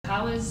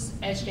how has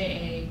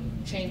SJA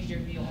changed your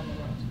view on the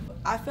world?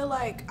 I feel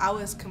like I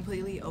was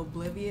completely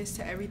oblivious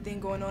to everything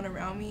going on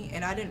around me,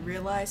 and I didn't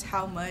realize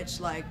how much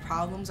like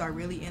problems are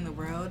really in the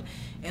world,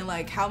 and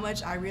like how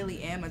much I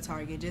really am a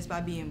target just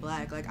by being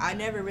black. Like I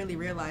never really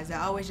realized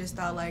that. I always just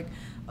thought like,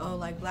 oh,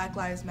 like Black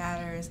Lives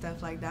Matter and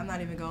stuff like that. I'm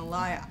not even gonna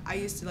lie. I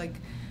used to like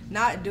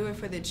not do it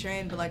for the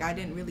trend, but like I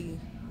didn't really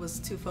was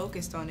too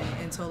focused on it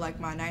until like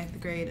my 9th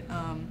grade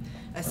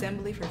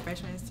assembly for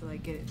freshmen to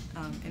like get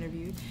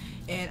interviewed,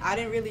 and I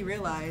didn't really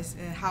realize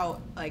how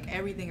like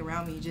everything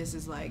around me just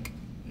is like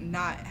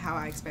not how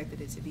I expected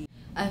it to be.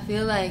 I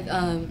feel like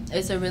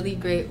it's a really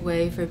great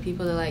way for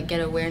people to like get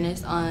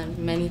awareness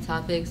on many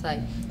topics, like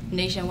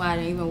nationwide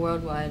and even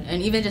worldwide,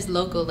 and even just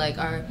local, like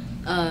our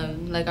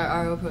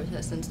RO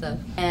protests and stuff.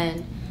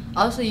 And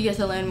also you get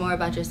to learn more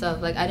about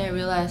yourself. Like I didn't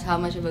realize how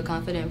much of a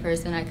confident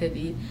person I could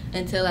be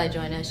until I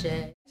joined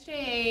SJA.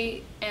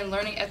 SJA and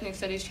learning ethnic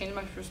studies changed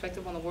my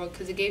perspective on the world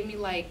because it gave me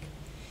like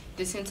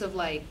this sense of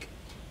like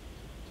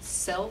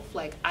self.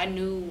 Like I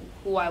knew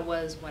who I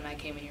was when I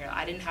came in here.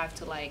 I didn't have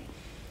to like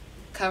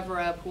cover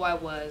up who I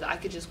was. I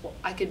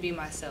could be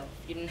myself.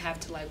 You didn't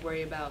have to like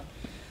worry about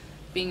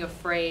being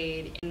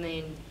afraid. And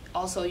then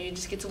also you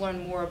just get to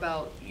learn more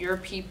about your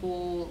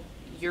people,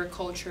 your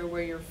culture,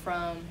 where you're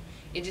from.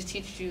 It just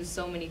teaches you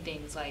so many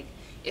things. Like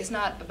it's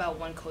not about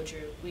one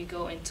culture. We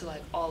go into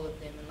like all of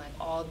them and like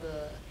all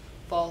the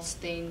false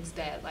things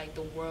that like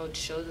the world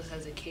shows us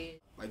as a kid.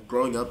 Like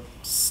growing up,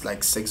 like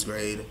 6th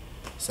grade,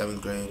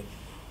 7th grade,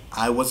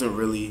 I wasn't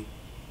really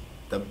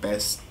the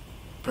best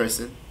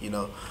person, you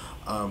know.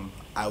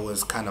 I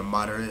was kind of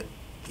moderate,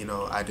 you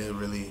know. I didn't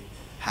really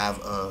have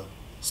a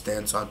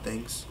stance on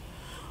things.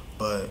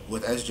 But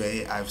with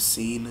SJ, I've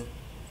seen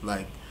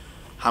like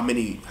how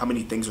many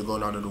things are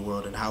going on in the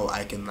world and how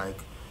I can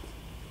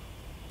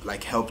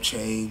like help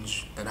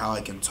change, and how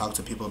I can talk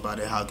to people about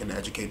it, how I can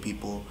educate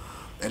people,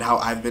 and how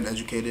I've been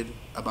educated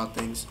about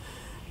things.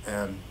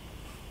 And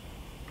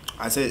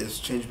I'd say it's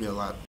changed me a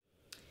lot.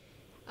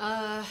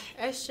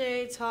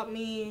 SJ taught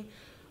me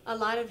a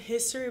lot of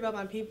history about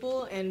my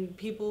people and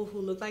people who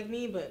look like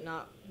me, but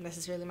not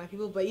necessarily my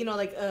people. But you know,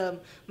 like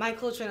my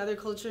culture and other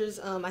cultures,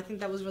 I think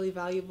that was really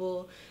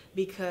valuable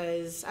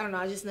because, I don't know,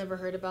 I just never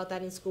heard about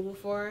that in school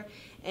before.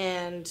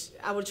 And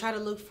I would try to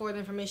look for the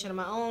information on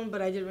my own,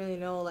 but I didn't really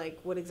know like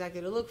what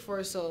exactly to look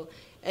for. So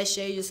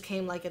SJ just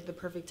came like at the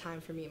perfect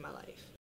time for me in my life.